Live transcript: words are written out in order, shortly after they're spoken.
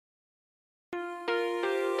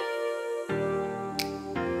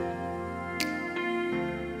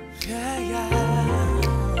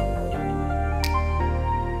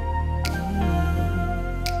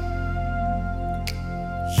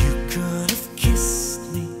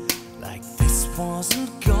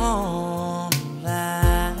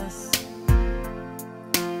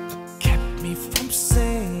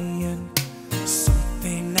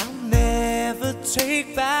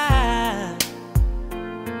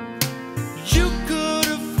You could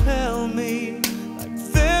have held me like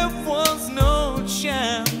there was no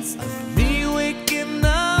chance of me waking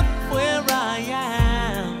up where I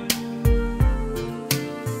am.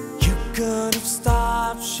 You could have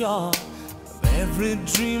stopped short of every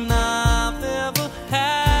dream I've ever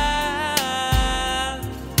had.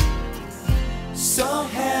 So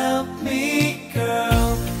help me,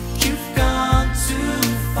 girl, you've gone too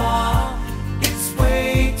far. It's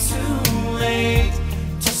way too late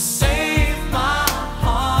to save my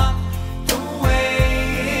heart. The way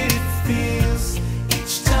it feels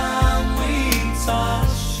each time we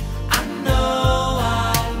touch, I know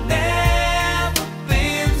I've never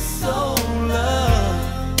been so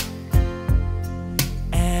loved.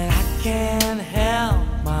 And I can't help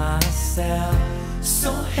myself,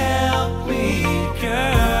 so help me,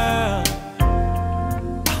 girl.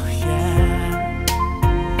 Oh yeah,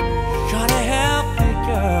 gotta help me,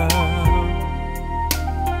 girl.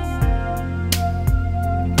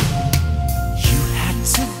 You had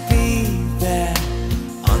to be there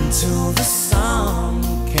until the sun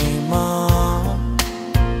came on,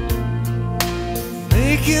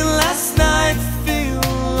 making last night feel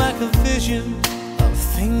like a vision of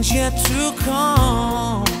things yet to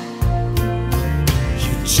come.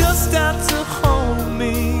 You just had to hold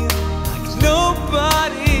me like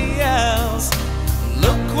nobody else.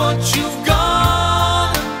 Look what you've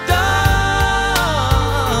gone and done.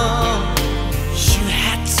 You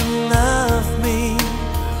had to love me,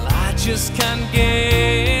 I just can't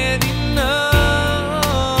get enough.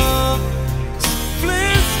 So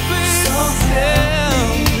please, please, so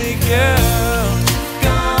help me, girl. You've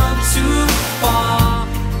gone too far.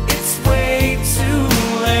 It's way too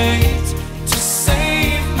late to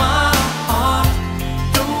save my heart.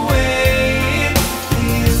 The way it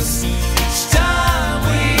feels each time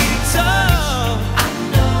we touch, I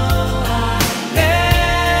know I've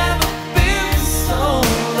never been so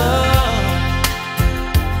loved.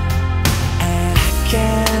 And I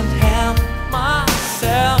can't help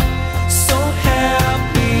myself, so help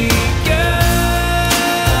me, girl.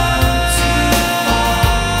 Too far,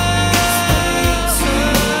 it's way too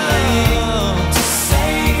late to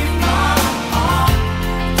save my heart.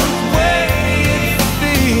 The way it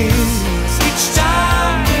feels each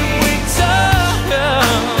time we touch,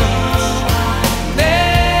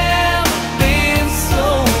 never been so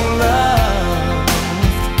loved.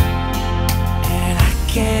 And I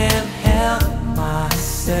can't help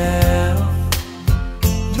myself.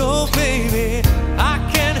 No, baby, I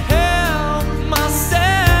can't help myself.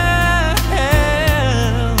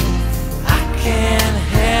 I can't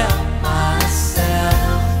help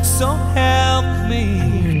myself, so help me,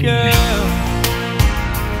 girl.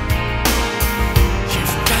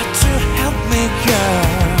 You've got to help me, girl.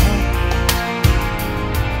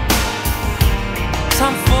 'Cause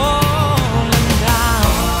I'm falling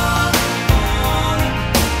down.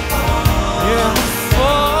 Yeah, I'm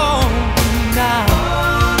falling down.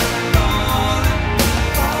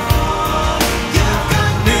 You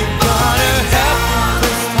gotta help me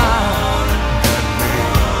this time,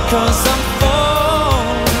 'cause I'm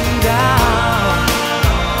falling down.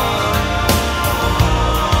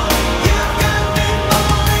 You got me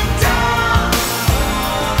falling down,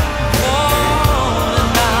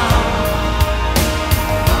 falling down.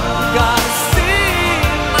 Gotta see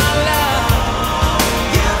my love.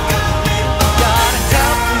 You got me gotta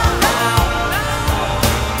help me now,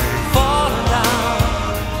 falling down.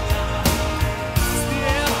 It's the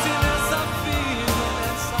emptiness I feel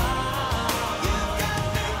inside. You got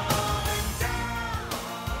me falling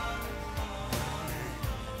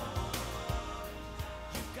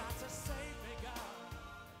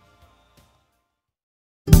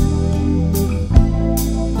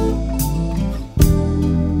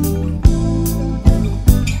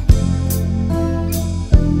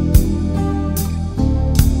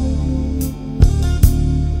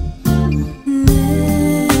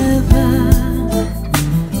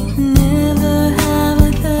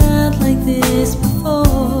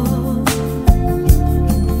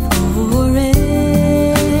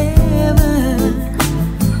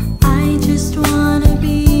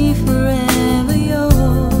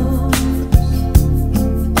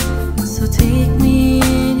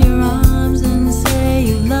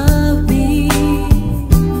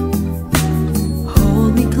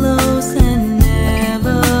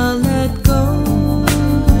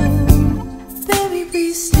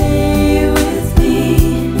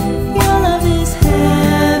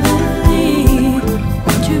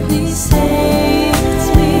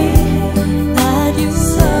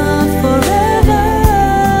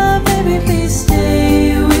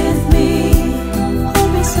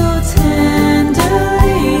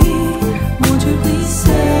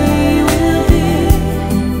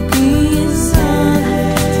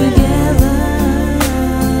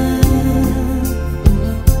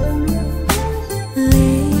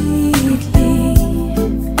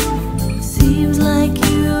Seems like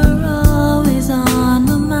you're always on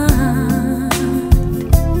my mind,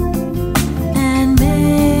 and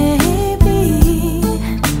maybe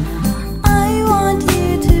I want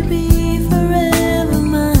you to be forever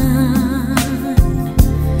mine.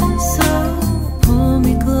 So pull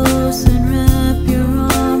me close and wrap your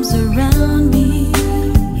arms around me.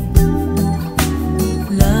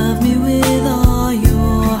 Love me with all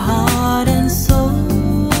your heart and soul.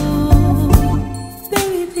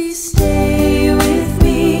 Baby, please stay with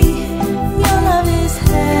me. Your love is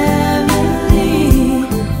heavenly.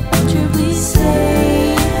 Won't you please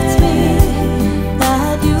say it's me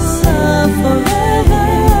that you love forever?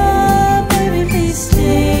 Baby, please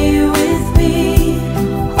stay with me.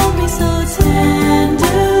 Hold me so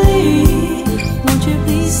tenderly. Won't you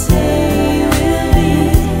please stay with me?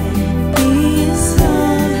 Be in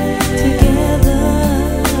love together.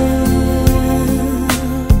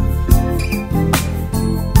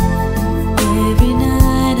 Every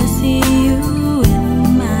night I see you in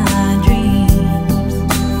my dreams.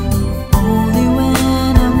 Only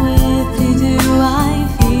when I'm with you do I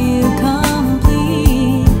feel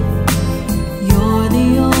complete. You're the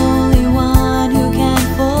only one who can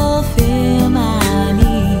fulfill my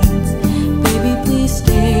needs. Baby, please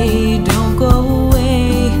stay, don't go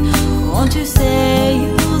away. Won't you say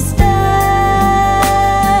you'll stay?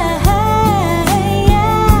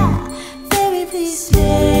 Yeah. Baby, please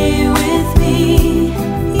stay with me.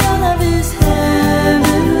 Your love is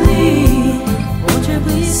heavenly. Won't you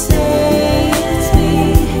please say it's me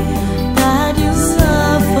that you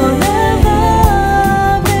love forever?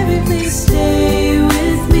 Baby, please stay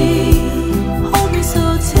with me. Hold me so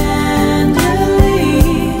tenderly.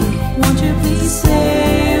 Won't you please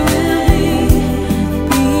stay with me?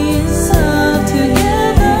 Be in love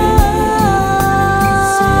together.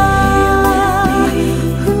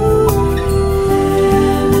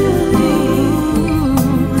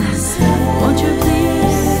 Won't you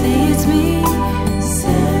please say it's me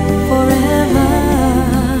forever?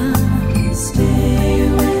 Stay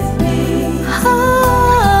with me.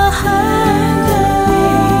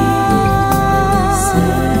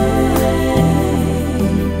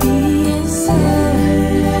 Be in love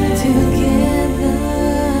together.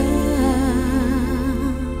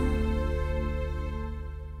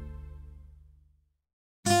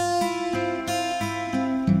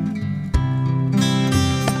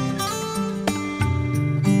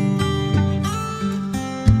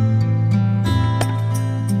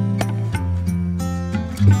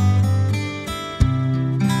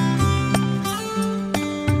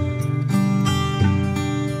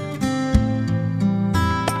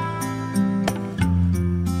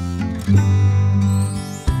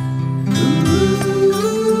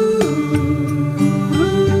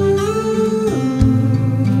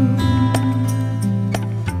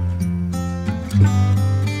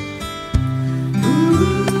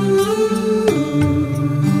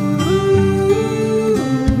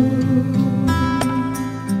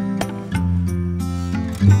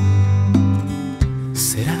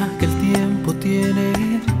 ¿Será que el tiempo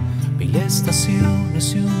tiene mil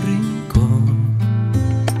estaciones y un rincón?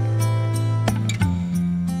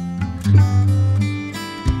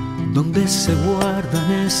 Donde se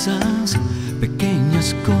guardan esas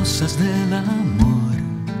pequeñas cosas del amor.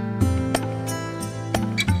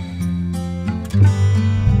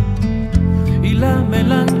 Y la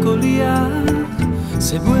melancolía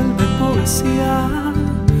se vuelve poesía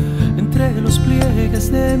entre los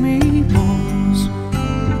pliegues de mi voz,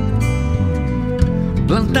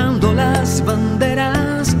 plantando las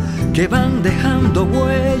banderas que van dejando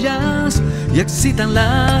huellas y excitan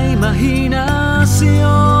la imaginación.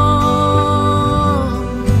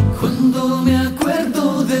 Cuando me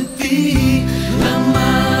acuerdo de ti, la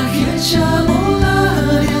magia echa a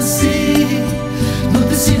volar y así no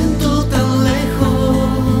te siento tan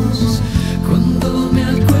lejos. Cuando me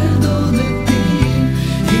acuerdo de ti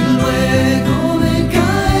y luego me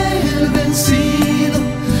cae el vencido,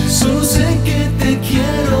 solo sé que te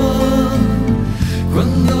quiero.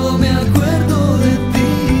 Cuando me acuerdo de ti,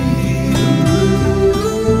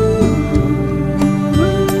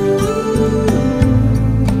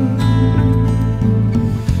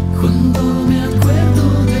 cuando me acuerdo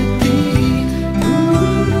de ti,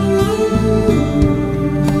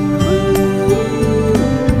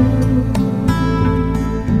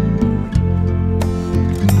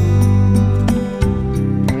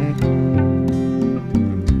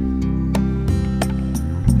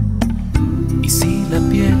 y si la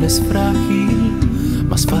piel es frágil,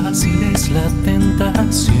 más fácil es la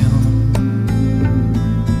tentación.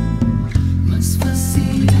 Más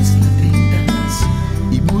fácil es la tentación.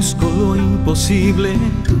 Y busco lo imposible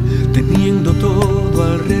teniendo todo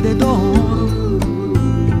alrededor.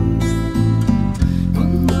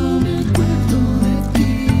 Cuando me acuerdo de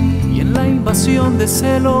ti Y en la invasión de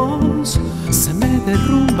celos se me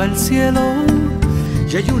derrumba el cielo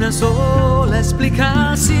y hay una sola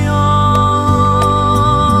explicación.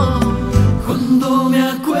 Cuando me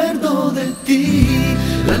acuerdo de ti,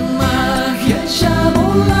 la magia echa a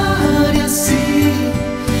volar y así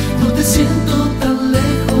no te siento tan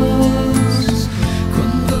lejos.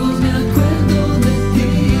 Cuando me acuerdo de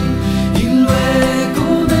ti y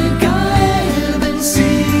luego de caer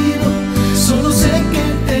vencido, solo sé que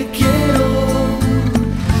te quiero.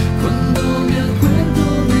 Cuando me acuerdo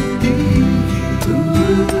de ti.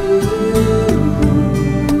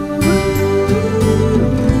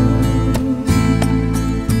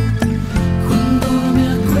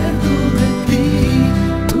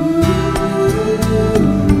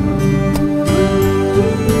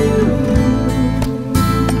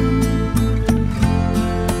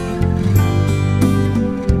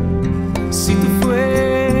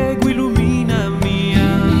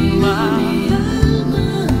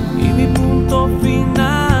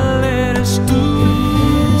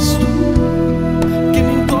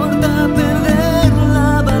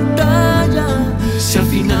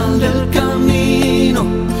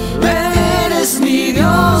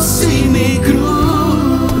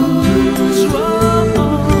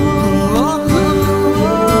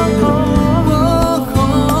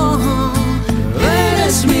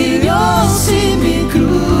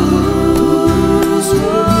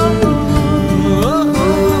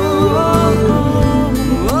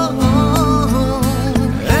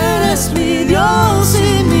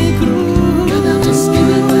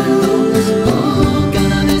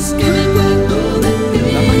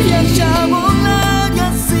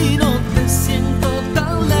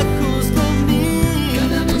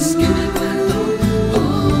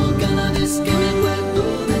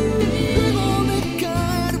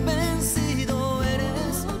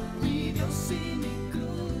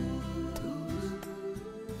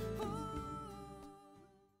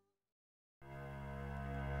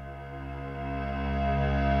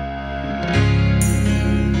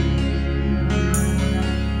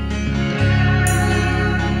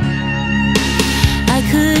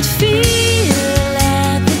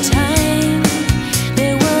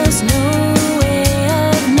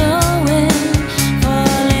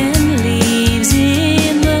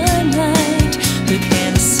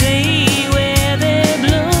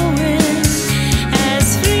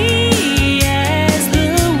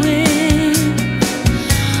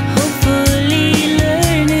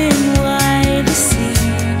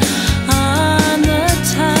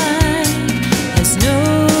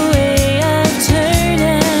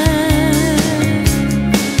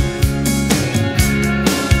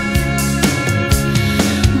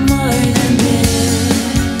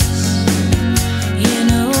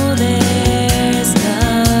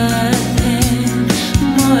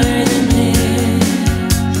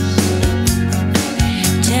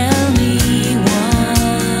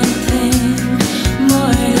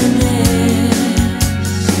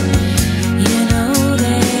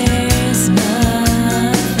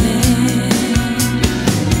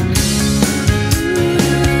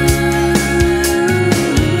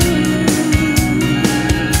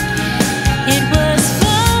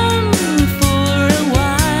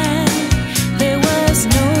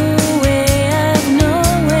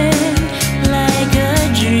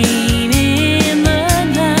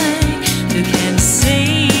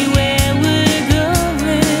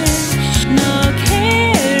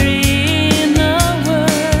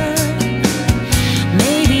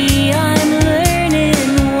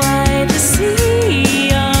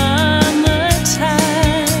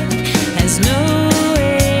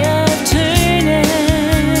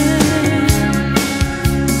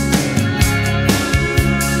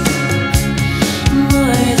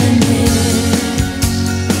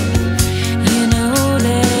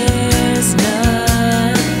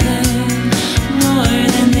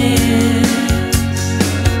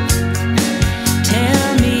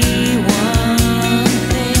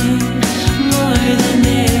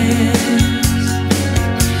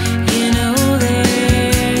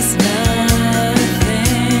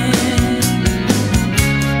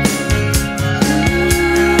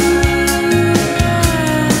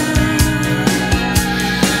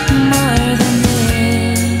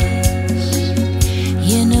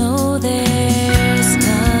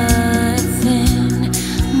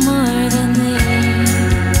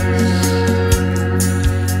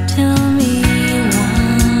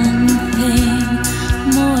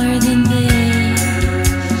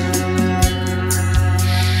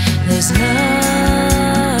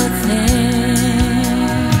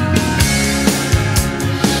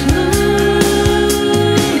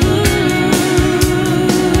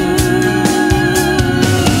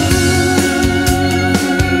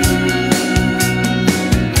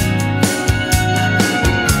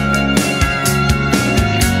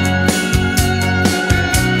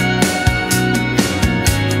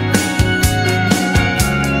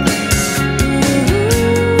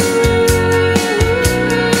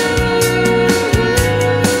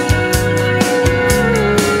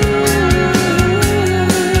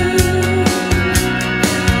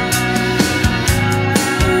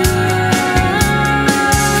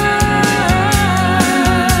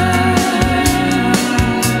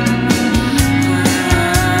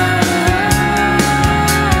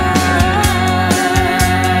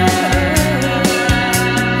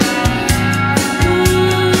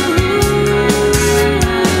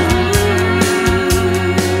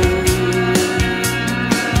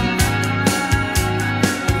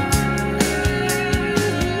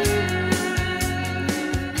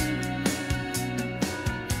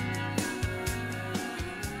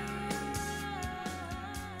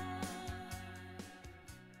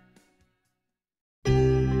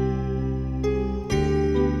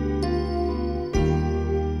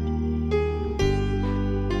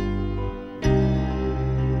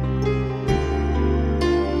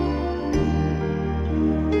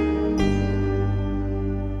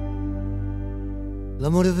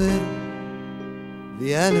 L'amore vero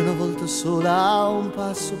viene una volta sola, a un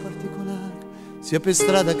passo particolare, sia per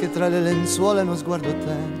strada che tra le lenzuola, uno sguardo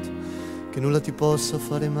attento, che nulla ti possa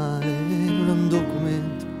fare male, non è un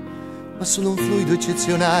documento, ma solo un fluido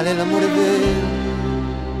eccezionale. L'amore vero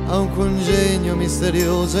ha un congegno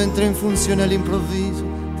misterioso, entra in funzione all'improvviso,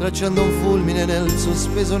 tracciando un fulmine nel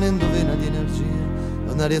sospeso, un'endovena di energia, è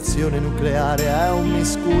una reazione nucleare, è un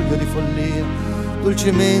miscuglio di follia,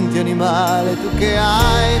 dolcemente animale. Tu che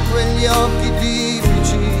hai quegli occhi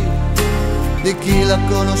tipici di chi l'ha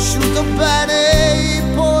conosciuto bene, i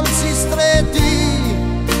polsi stretti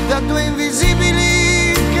da due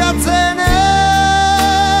invisibili catene.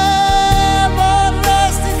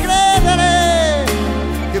 Vorresti credere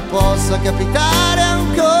che possa capitare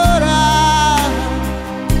ancora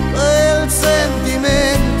quel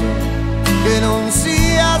sentimento che non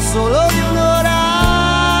sia solo di un'ora.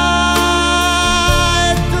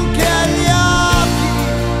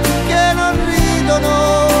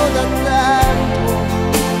 Da tempo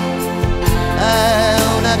è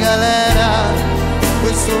una galera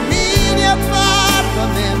questo mini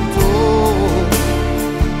appartamento,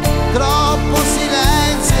 troppo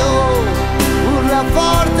silenzio, urla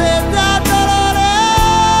forte da dolore.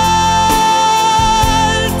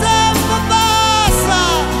 Il tempo passa,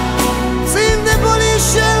 si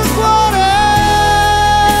indebolisce il cuore.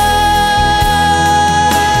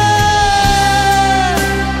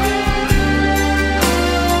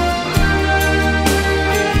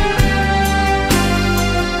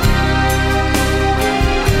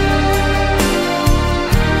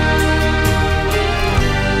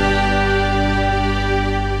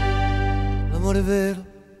 Vero,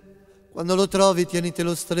 quando lo trovi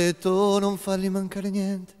tienitelo stretto, non fargli mancare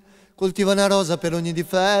niente, coltiva una rosa per ogni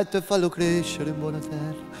difetto e fallo crescere in buona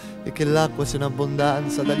terra, e che l'acqua sia in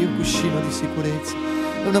abbondanza, dagli un cuscino di sicurezza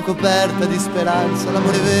e una coperta di speranza.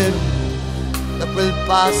 L'amore vero da quel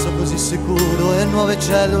passo così sicuro e nuove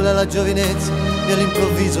cellule alla giovinezza, e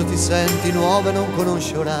all'improvviso ti senti nuovo e non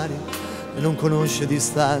conosci orari e non conosce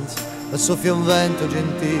distanze. La soffia un vento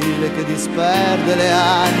gentile che disperde le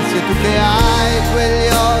ansie. Tu che hai quegli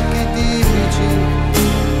occhi tipici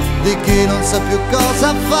di chi non sa più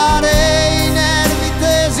cosa fare, i nervi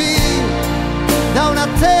tesi da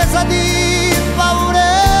un'attesa di paure.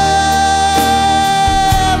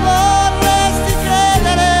 Vorresti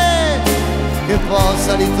credere che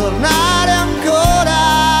possa ritornare ancora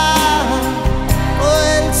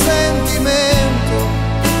quel sentimento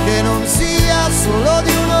che non sia solo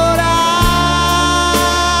di un'ora.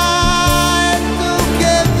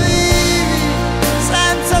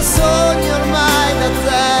 Sogni ormai da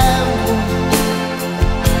tempo,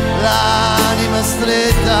 l'anima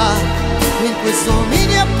stretta in questo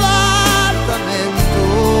mini appartamento,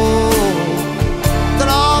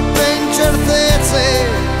 troppe incertezze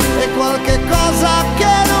e qualche cosa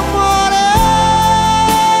che non muore,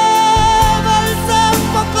 ma il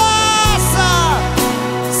tempo passa,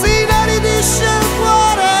 si inaridisce il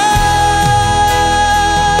cuore.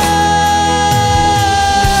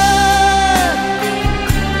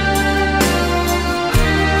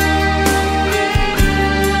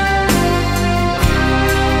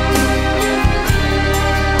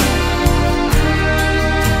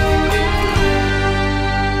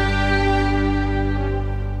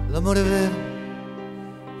 L'amore vero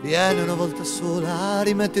viene una volta sola,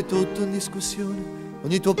 rimette tutto in discussione,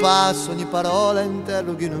 ogni tuo passo, ogni parola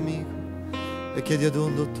interroghi un amico e chiedi ad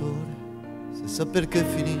un dottore se sa perché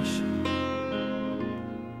finisce.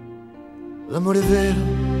 L'amore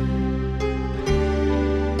vero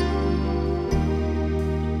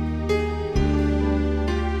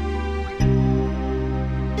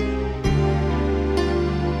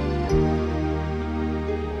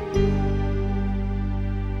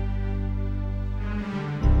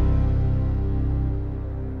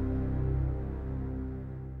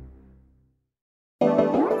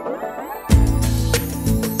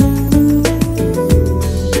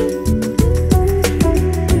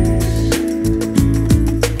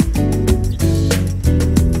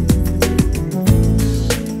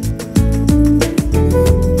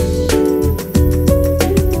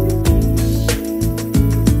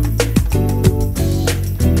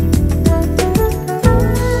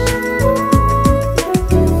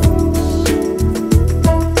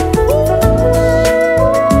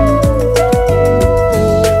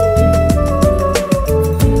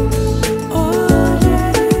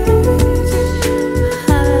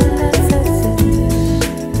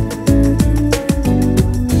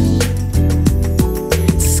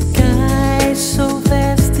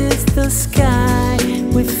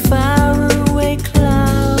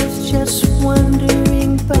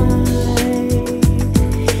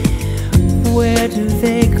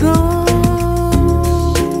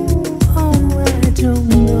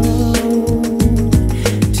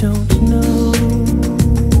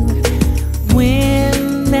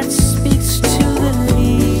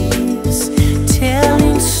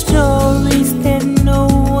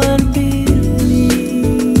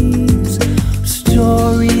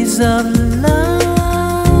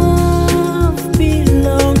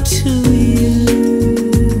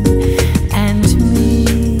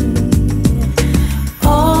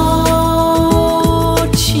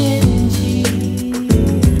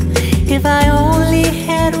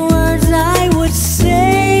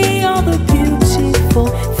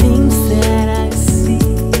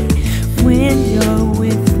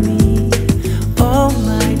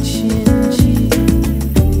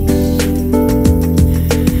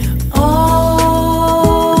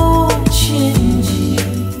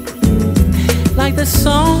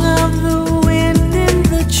of the wind in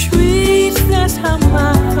the trees. That's how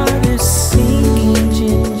my heart is singing,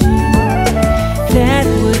 Gingy. That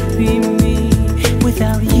would be me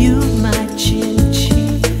without you, my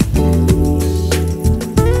Gingy.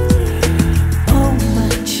 Oh, my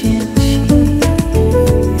Gingy.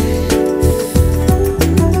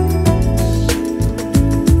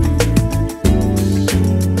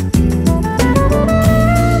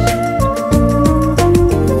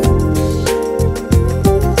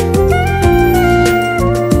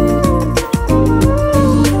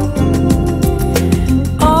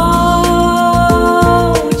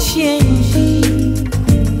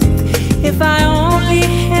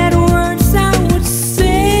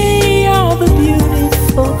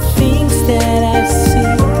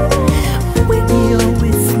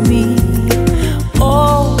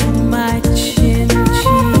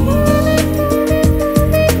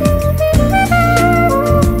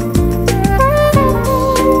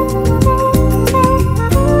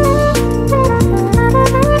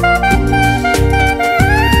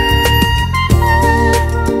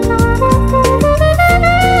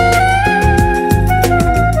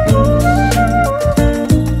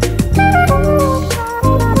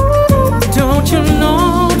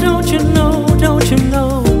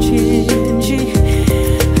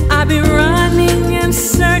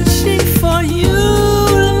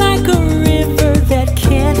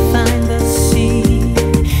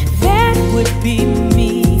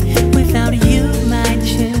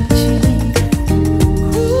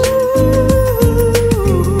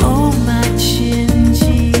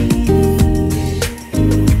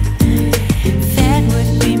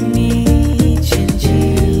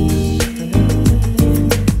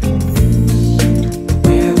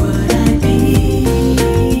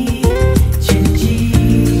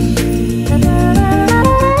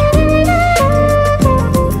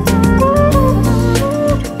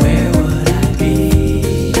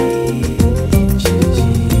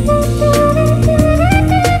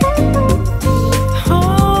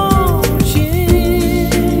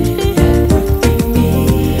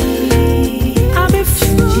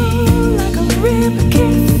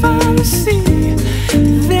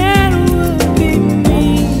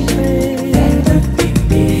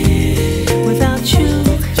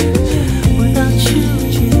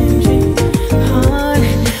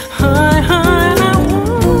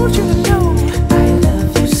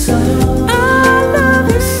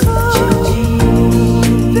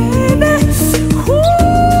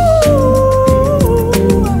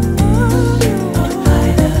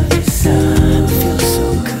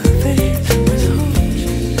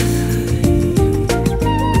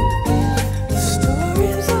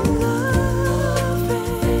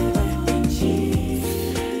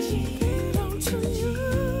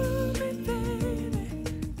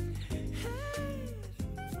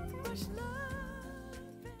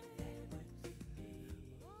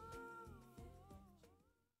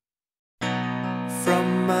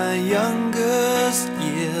 From my youngest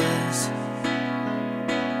years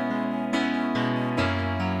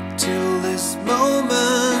till this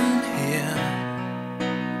moment here,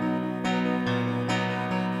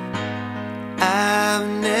 I've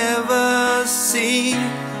never seen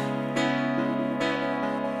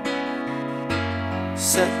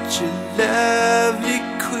such a lovely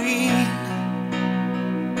queen.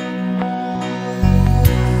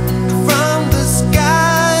 From the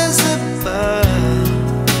skies above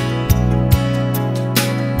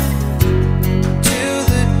to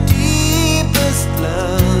the deepest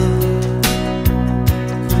love,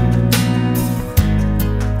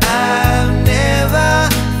 I've never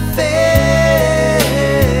felt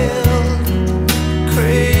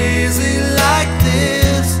crazy like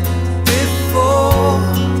this before.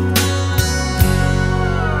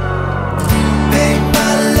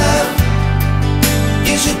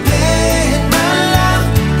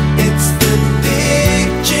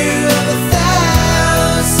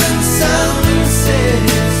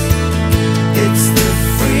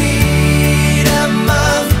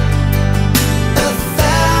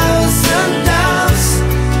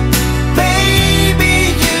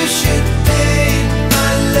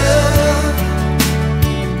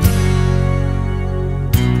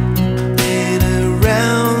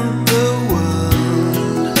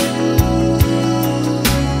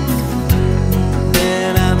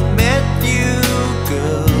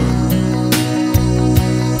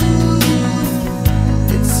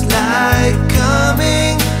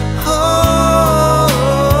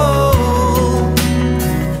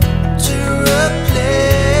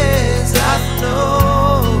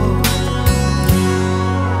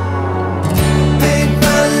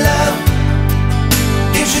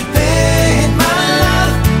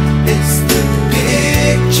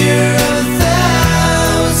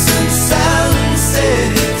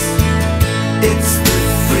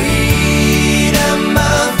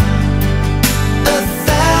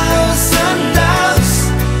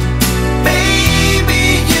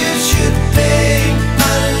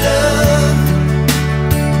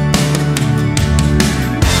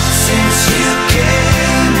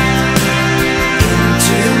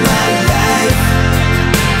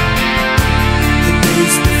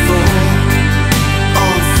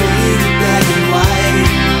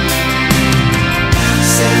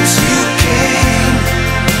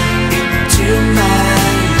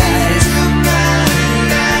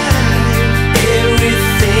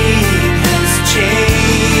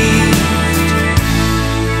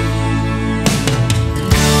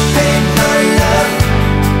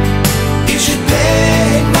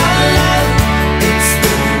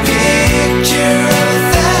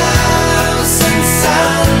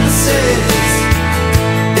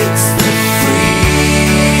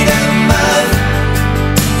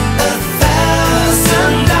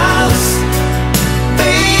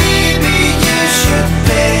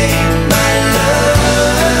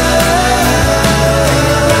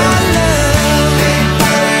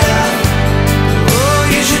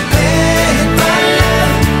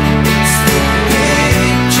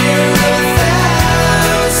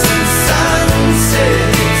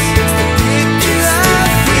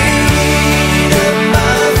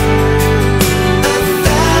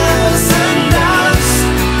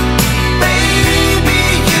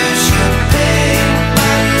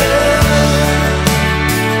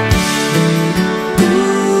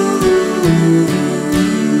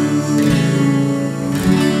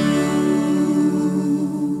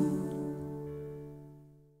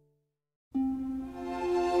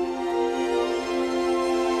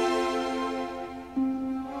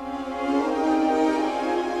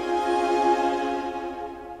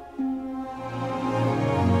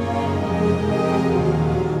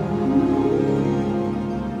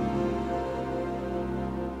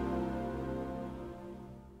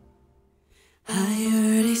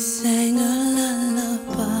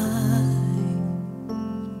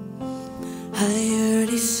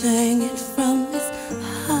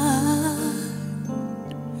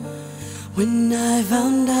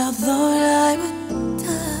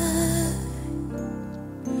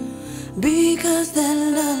 because that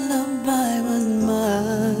lullaby was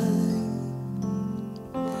mine.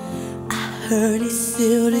 I heard he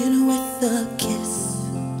sealed it with a kiss.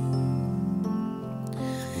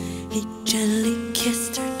 He gently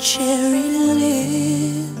kissed her cherry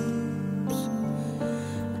lips.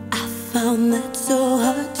 I found that so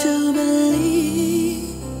hard to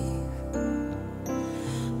believe,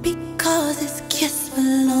 because his kiss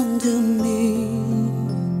belonged to me.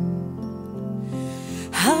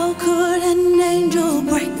 How could an angel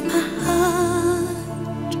break my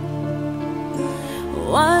heart?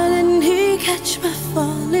 Why didn't he catch my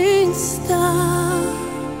falling star?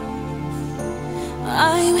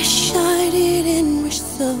 I wish I didn't wish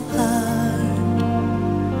so hard.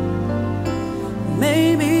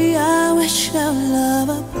 Maybe I wished our love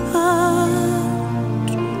apart.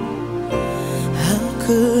 How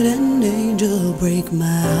could an angel break my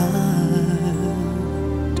heart?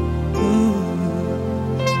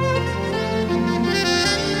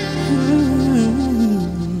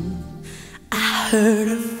 I heard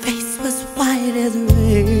her face was white as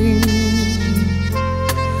rain,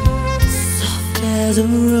 soft as a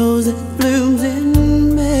rose that blooms in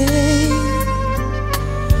May.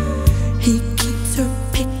 He keeps her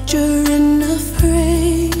picture in a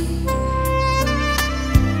frame,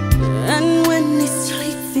 and when he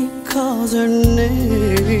sleeps he calls her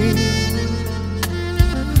name.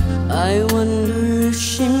 I wonder if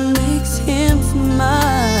she makes him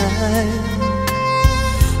smile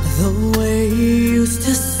the way he used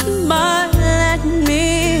to smile at me.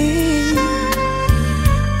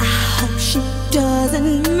 I hope she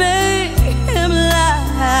doesn't make him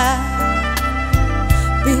laugh,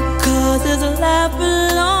 because his laugh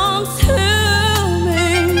belongs to me.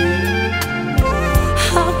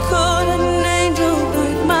 How could an angel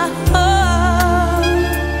break my heart?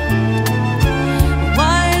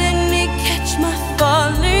 Why didn't he catch my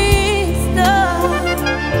falling star?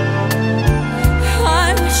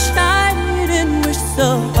 I wish I didn't wish so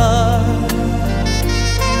hard.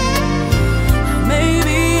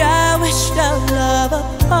 Maybe I wished our love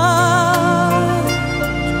apart.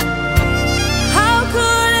 How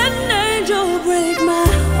could an angel break my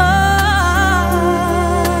heart?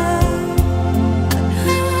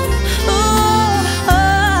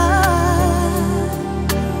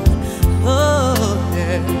 Oh,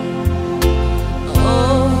 yeah.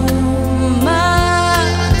 Oh, my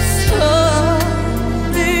soul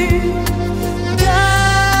is dying,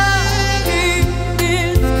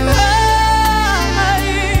 is crying.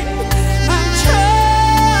 I'm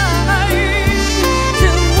trying to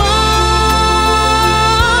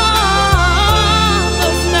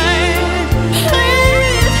understand.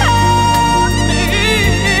 Please help me.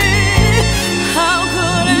 How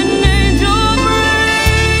could an angel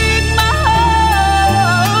break my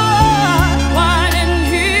heart? Why didn't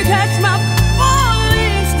he catch my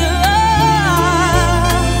falling star?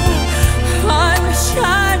 I wish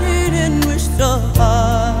I didn't wish so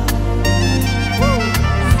hard.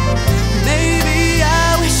 Maybe I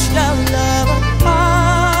wished our love apart.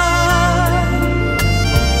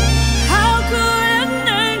 How could an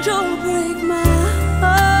angel break my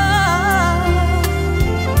heart?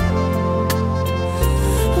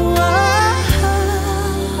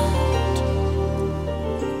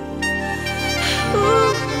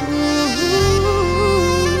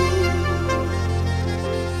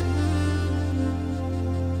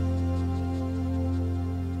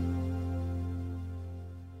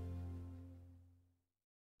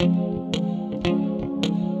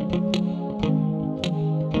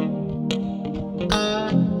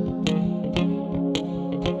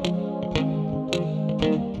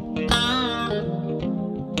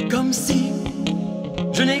 Comme si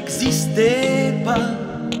je n'existais pas.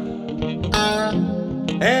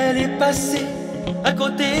 Elle est passée à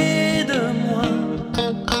côté de moi,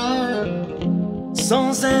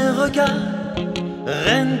 sans un regard,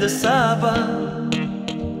 reine de Saba.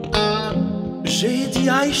 J'ai dit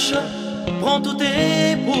Aïcha, prends tout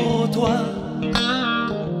est pour toi.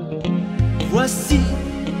 Voici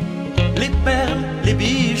les perles, les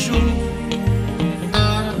bijoux,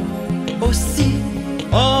 aussi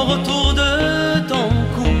or autour de ton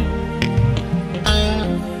cou,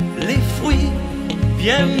 les fruits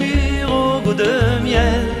bien mûrs au goût de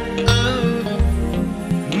miel.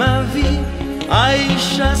 Ma vie,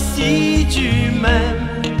 Aïcha, si tu m'aimes,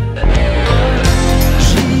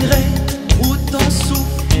 j'irai où ton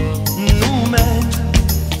souffle nous mène,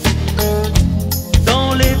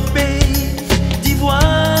 dans les pays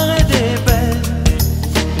d'ivoire et d'ébène.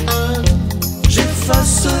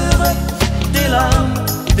 J'effacerai tes larmes,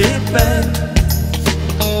 tes peines.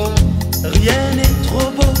 Rien n'est trop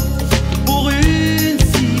beau pour une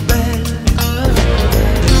si belle.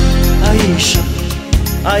 Aïcha,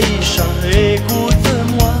 Aïcha,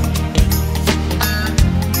 écoute-moi.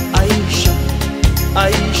 Aïcha,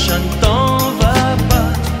 Aïcha, ne t'en va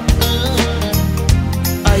pas.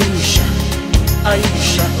 Aïcha,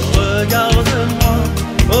 Aïcha, regarde-moi.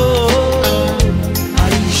 Oh, oh, oh.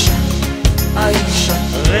 Aïcha, Aïcha,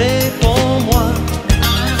 réponds-moi.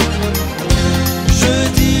 Je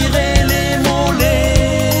dirai les mots,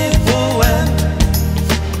 les poèmes.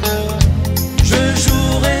 Je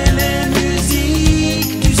jouerai les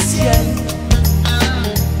musiques du ciel.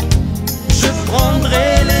 Je prendrai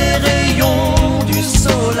les rayons du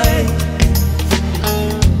soleil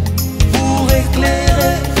pour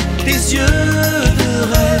éclairer tes yeux de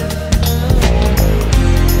rêve.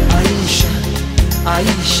 Aïcha,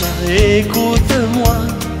 Aïcha, écoute-moi.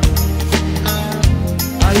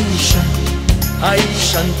 Aïcha,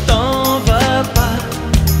 Aïcha, ne t'en va pas.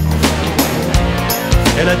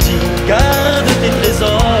 Elle a dit garde tes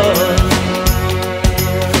trésors.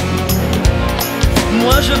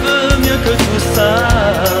 Moi je veux mieux que tout ça.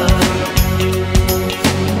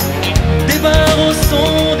 Des barres au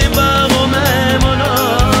son, des barres au même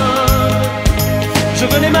honneur. Je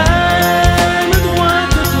veux les mêmes droits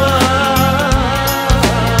que toi.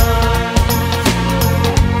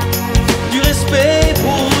 Du respect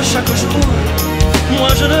pour chaque jour. Moi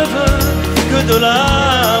je ne veux que de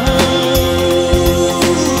l'amour.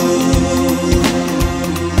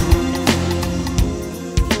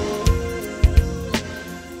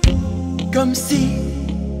 Comme si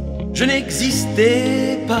je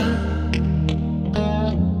n'existais pas.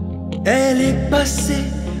 Elle est passée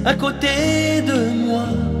à côté de moi.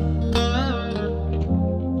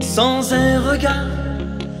 Sans un regard,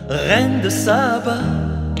 reine de Saba.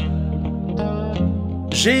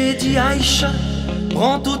 J'ai dit Aïcha,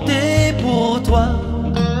 prends tout est pour toi.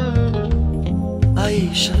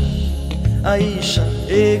 Aïcha, Aïcha,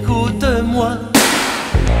 écoute-moi.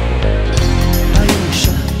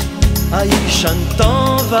 Aïcha, Aïcha, ne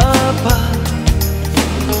t'en va pas.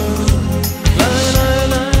 La, la,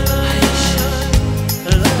 la, la,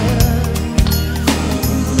 la, la, la,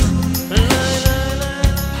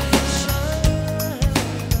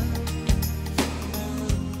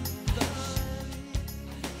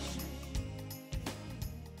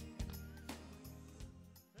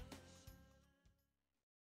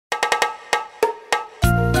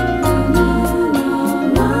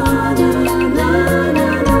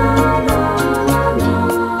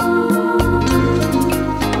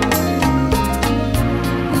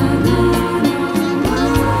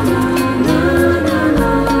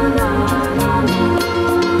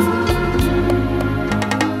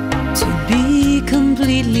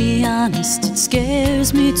 It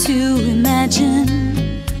scares me to imagine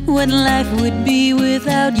what life would be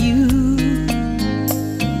without you.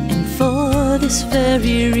 And for this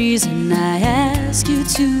very reason I ask you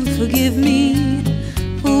to forgive me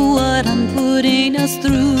for what I'm putting us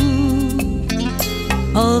through.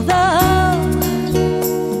 Although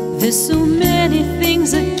there's so many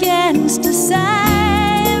things against us,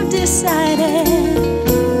 I've decided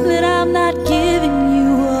that I'm not giving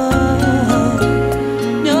you up.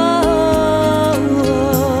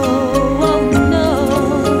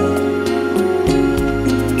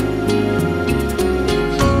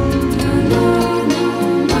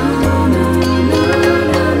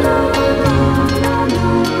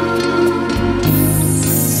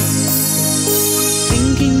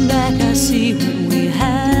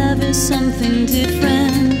 Something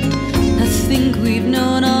different, I think we've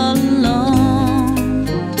known all along.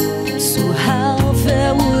 So how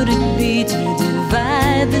fair would it be to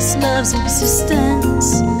divide this love's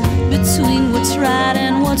existence between what's right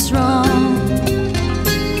and what's wrong?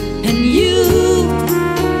 And you,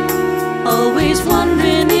 always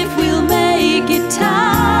wondering if we'll make it.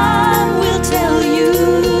 Time will tell you,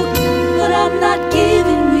 but I'm not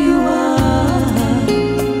giving you up.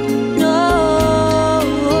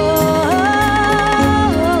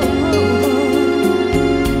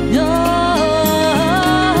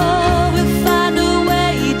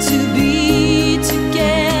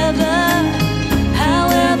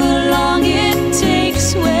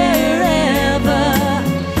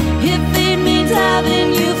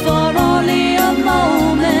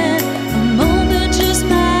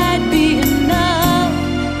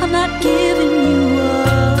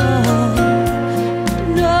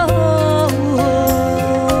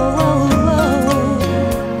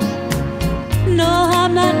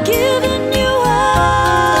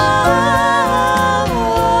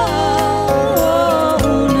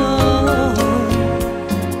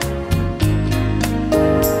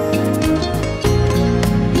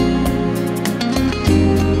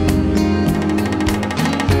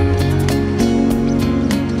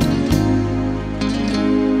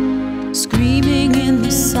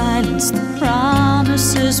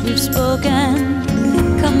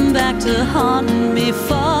 to haunt me,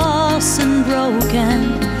 false and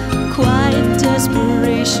broken. Quiet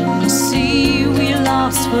desperation to see we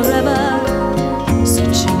lost forever.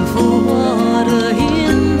 Searching for water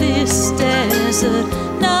in this desert.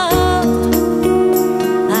 No,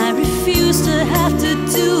 I refuse to have to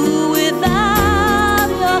do without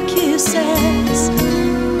your kisses.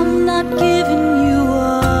 I'm not giving you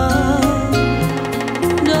up.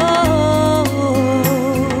 No,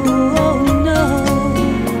 no,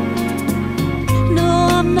 no,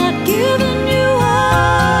 I'm not giving you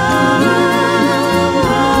up.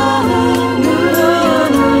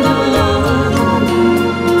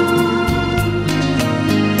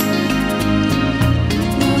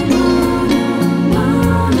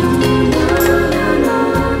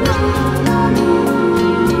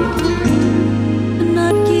 I'm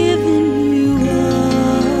not giving you up.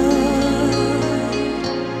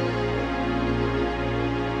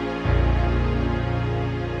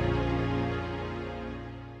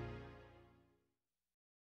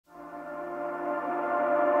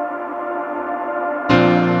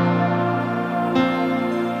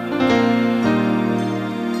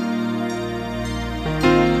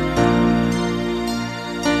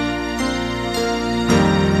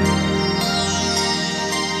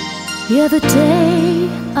 The other day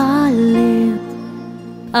I lived,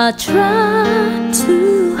 I tried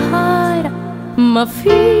to hide my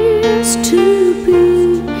fears to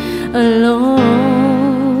be alone.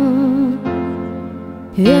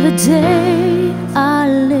 The other day I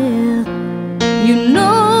lived, you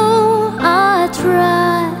know I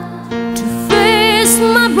tried to face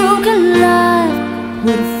my broken life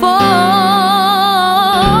with falls.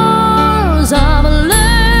 I've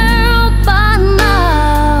learned by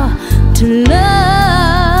now to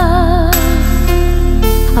love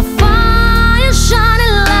a fire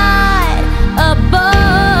shining light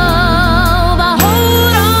above. I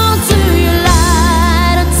hold on to your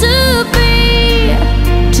light to be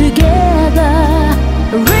together.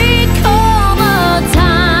 Recall the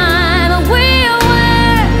time we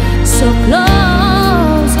were so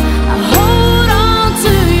close. I hold on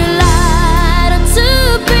to your light to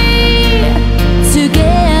be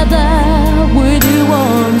together with you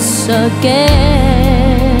once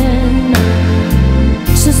again.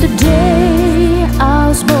 Since the day I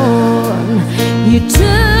was born, you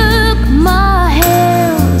took my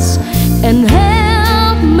hands and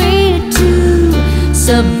helped me to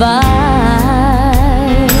survive.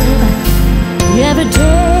 Every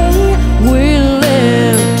day we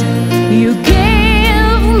lived, you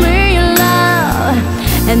gave me love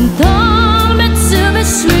and taught me to be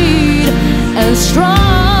sweet and strong.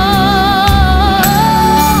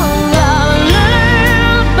 I've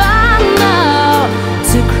learned by now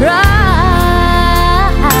to cry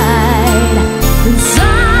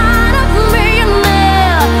inside of me and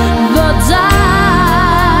never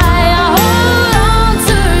die. I hold on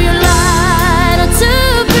to your light to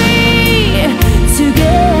be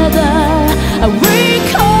together.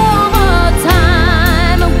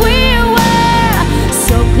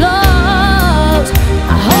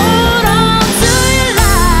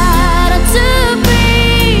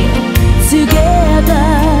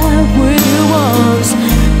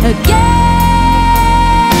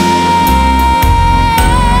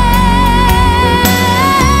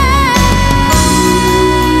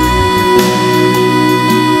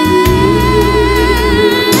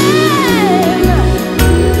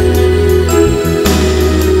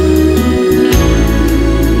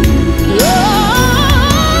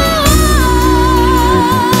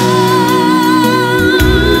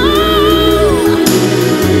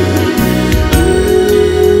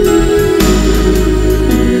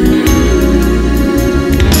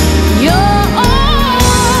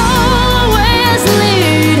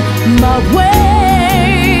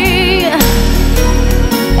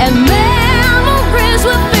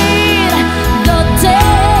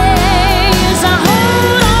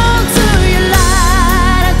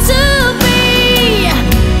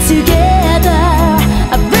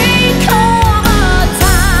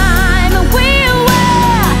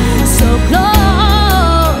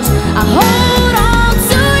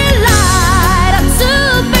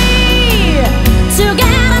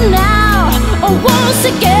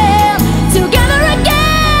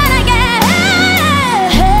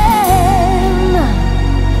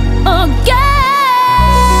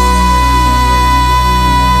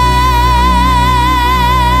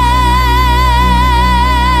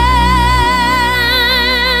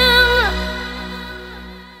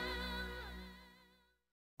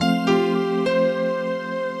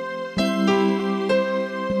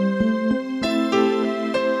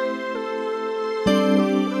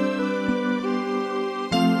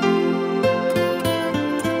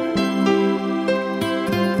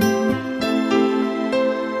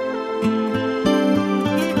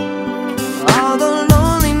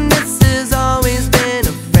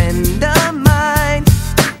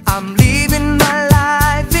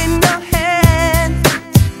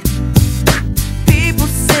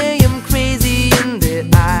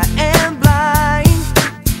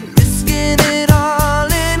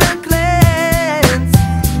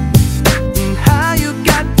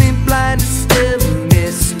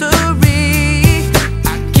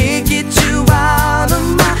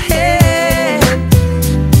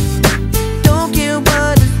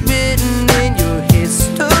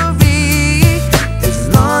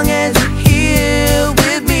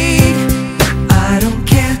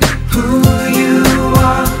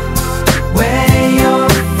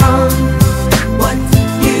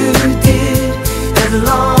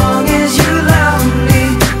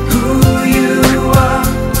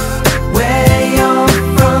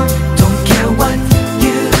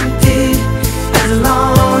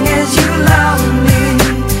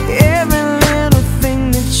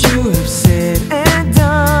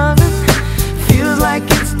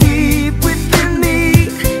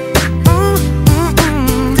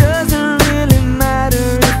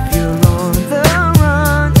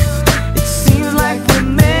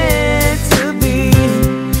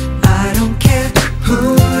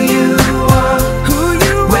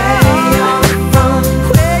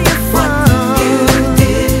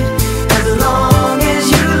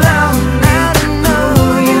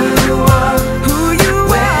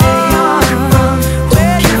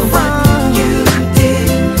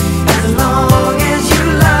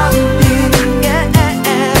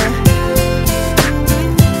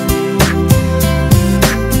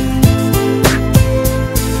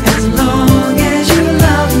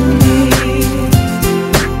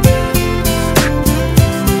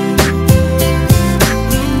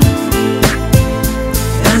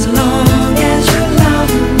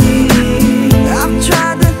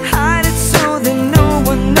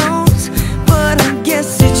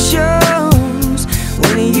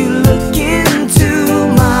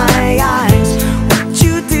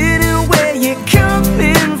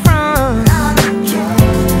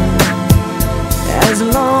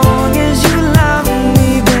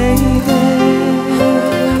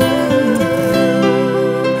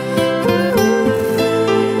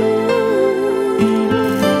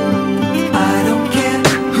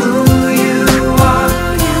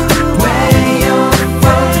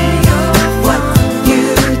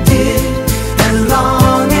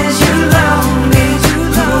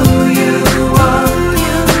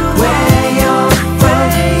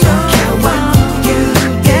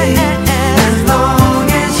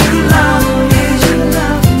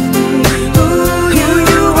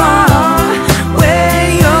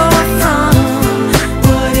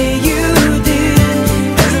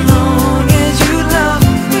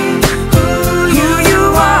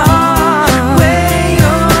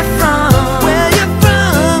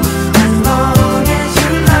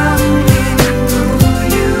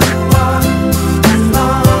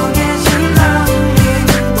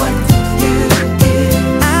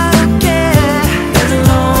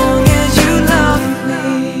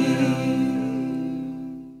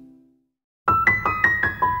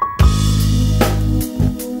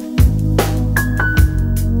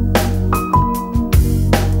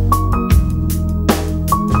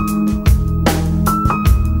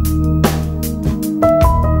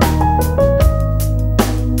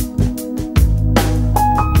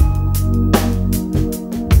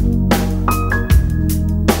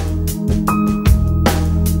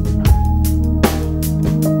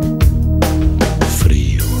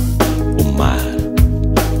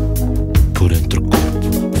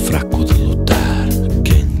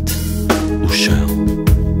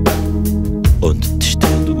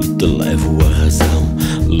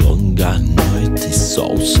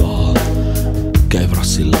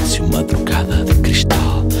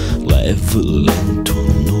 lento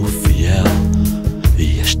no fiel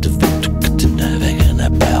e este vento que te navega na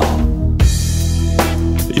pele.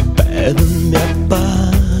 E pede-me a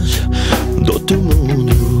paz do teu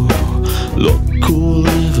mundo, louco,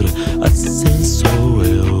 livre, assim sou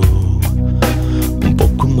eu. Um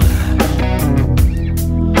pouco mais,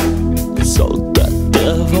 solta-te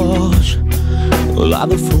a voz lá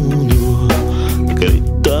do fundo,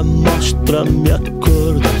 grita, mostra-me a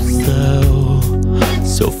cor do céu.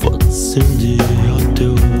 Se eu fosse um dia o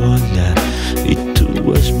teu olhar e tu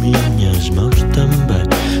as minhas mãos também,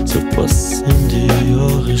 se eu fosse um dia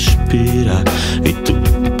o respirar e tu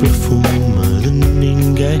perfume de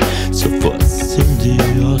ninguém, se eu fosse um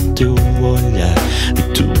dia o teu olhar e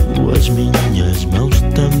tu as minhas mãos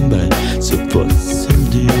também, se eu fosse um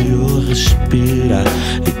dia o respirar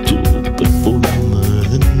e tu perfume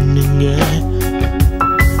de ninguém.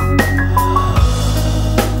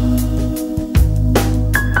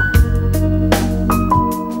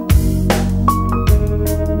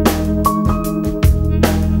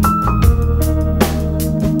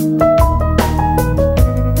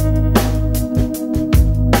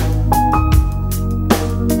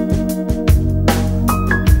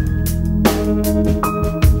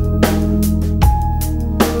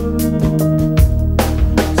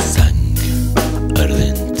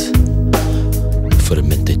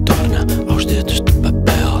 Fermenta e torna aos dedos de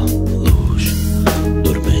papel, luz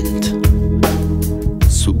dormente,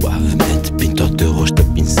 suavemente pinta o teu rosto a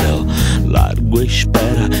pincel. Largo a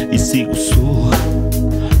espera e sigo o sul,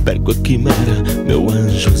 perco a quimera, meu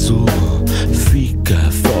anjo azul. Fica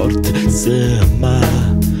forte se amar,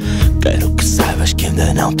 quero que saibas que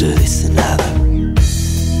ainda não te disse nada.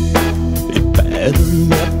 E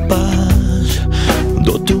pede-me a paz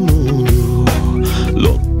do teu mundo,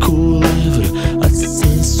 louco, livre,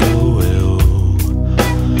 assim sou eu.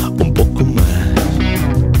 Um pouco mais,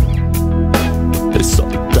 e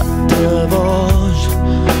solta-te a voz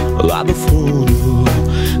lá do fundo,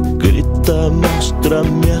 grita,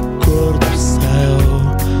 mostra-me a cor do céu.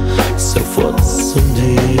 Se eu fosse um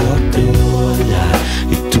dia o teu olhar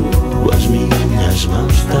e tu as minhas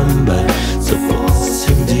mãos também, se eu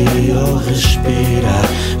fosse um dia o respirar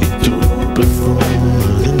e tu perfume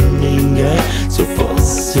de ninguém, se eu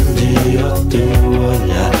fosse um dia o teu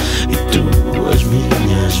olhar e tu as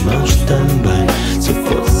minhas mãos também, se eu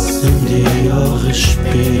fosse um dia o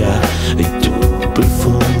respirar e tu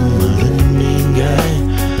perfume de ninguém.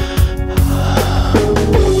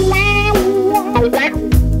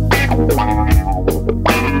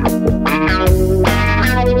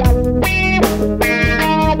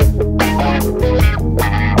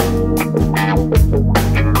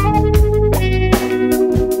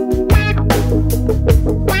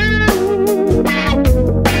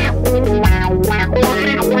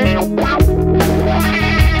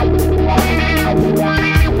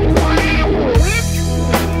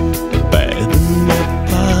 Pede-me a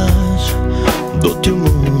paz do teu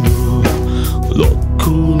mundo,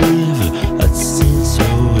 louco, livre, assim sou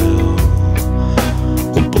eu.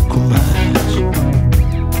 Um pouco mais,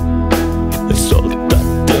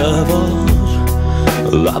 solta-te a voz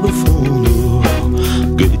lá do fundo,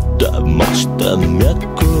 grita, mostra-me a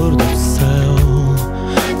cor do céu.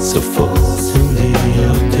 Se eu fosse um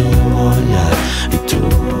dia o teu olhar e tu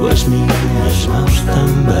as minhas mãos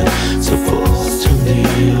também, se eu fosse um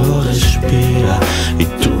dia o respirar e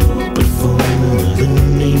tu perfume de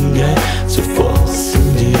ninguém, se eu fosse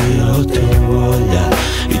um dia o teu olhar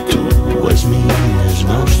e tu as minhas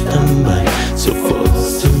mãos também, se eu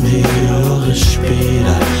fosse um dia o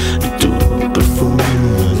respirar e tu perfume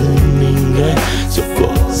de ninguém, se eu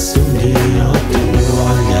fosse um dia o teu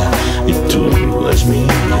olhar e tu as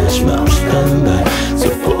minhas mãos também, se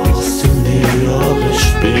eu fosse um dia o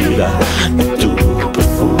respirar e tu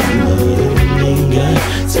perfume de ninguém,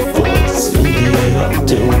 se eu fosse um dia o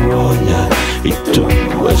teu olhar e tu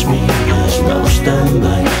as minhas mãos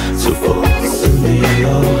também, se eu fosse um dia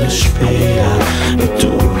o respirar e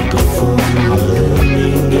tu perfume de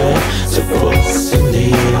ninguém, se eu fosse um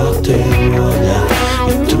dia o teu olhar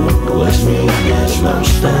e tu as minhas mãos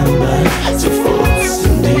também, se eu fosse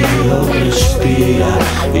um dia o respirar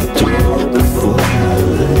e tu perfume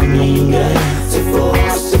de ninguém, se eu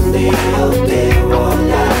fosse um dia o teu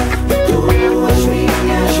olhar e tu as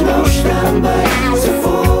minhas mãos também, se eu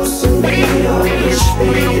fosse um dia o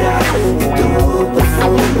respirar e tu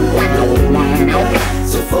perfume de ninguém,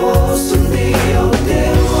 se eu fosse um dia o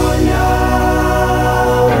teu olhar.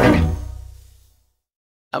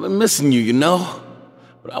 I've been missing you, you know,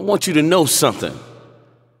 but I want you to know something.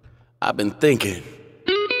 I've been thinking.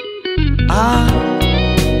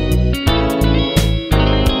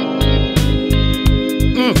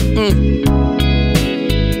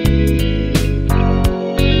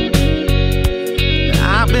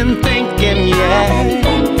 I've been thinking, yeah.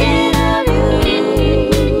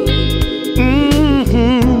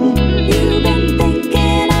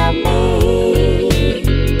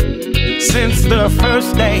 Since the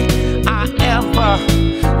first day I ever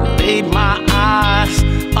laid my eyes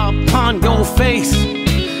upon your face,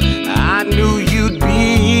 I knew you'd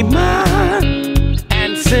be mine.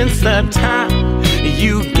 And since the time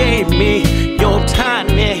you gave me your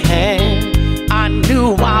tiny hand, I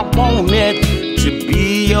knew I wanted to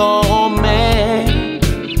be your man.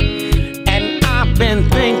 And I've been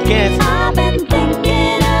thinking of you.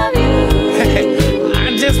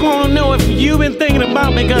 I just wanna know if you've been thinking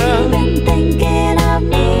about me, girl.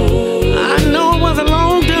 I know it was a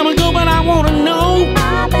long time ago, but I wanna know.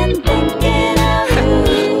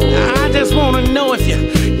 I just wanna know if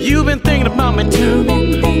you've been thinking about me too.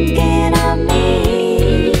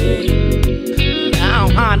 Now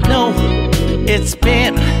I know it's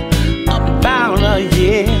been about a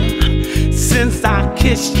year since I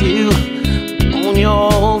kissed you on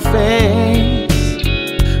your face,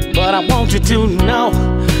 but I want you to know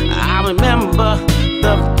I remember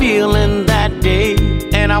the feeling that day,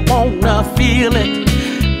 and I wanna feel it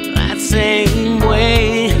that same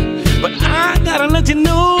way. But I gotta let you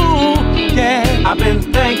know, yeah, I've been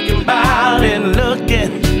thinking about and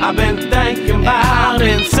looking, I've been thinking about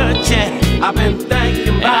and searching, I've been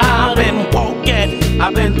thinking about and walking,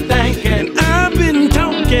 I've been thinking, I've been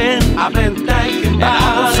talking, I've been thinking about,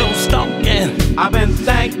 also stalking, I've been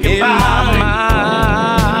thinking about my mind.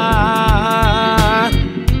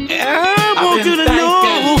 I want you to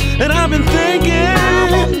know that I've been thinking.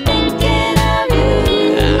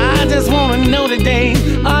 I just wanna know today,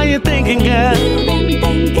 are you thinking, girl?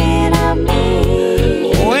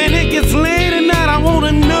 When it gets late at night, I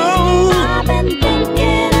wanna know.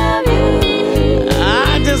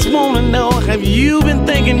 I just wanna know, have you been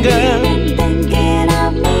thinking, girl?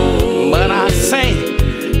 But I say,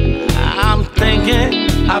 I'm thinking,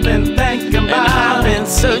 I've been thinking about and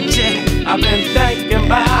searching, I've been thinking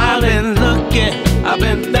about and looking, I've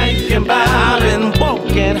been thinking about and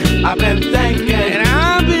walking, I've been thinking, and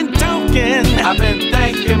I've been talking, I've been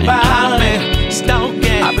thinking about and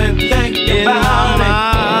stalking, I've been thinking about it.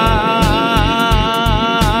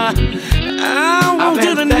 I want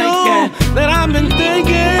you to know that I've been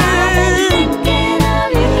thinking.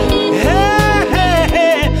 Hey, hey,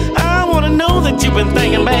 hey, I wanna know that you've been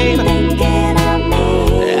thinking, babe.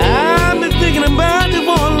 I've been thinking about you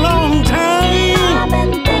for a long time.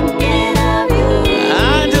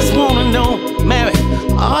 I just wanna know, Mary,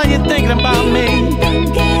 are you thinking about me?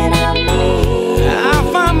 I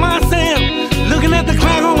find myself looking at the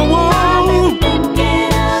clock on the wall and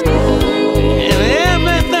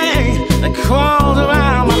everything that crawls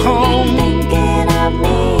around my home.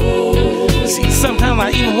 See, sometimes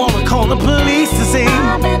I even wanna call the police to see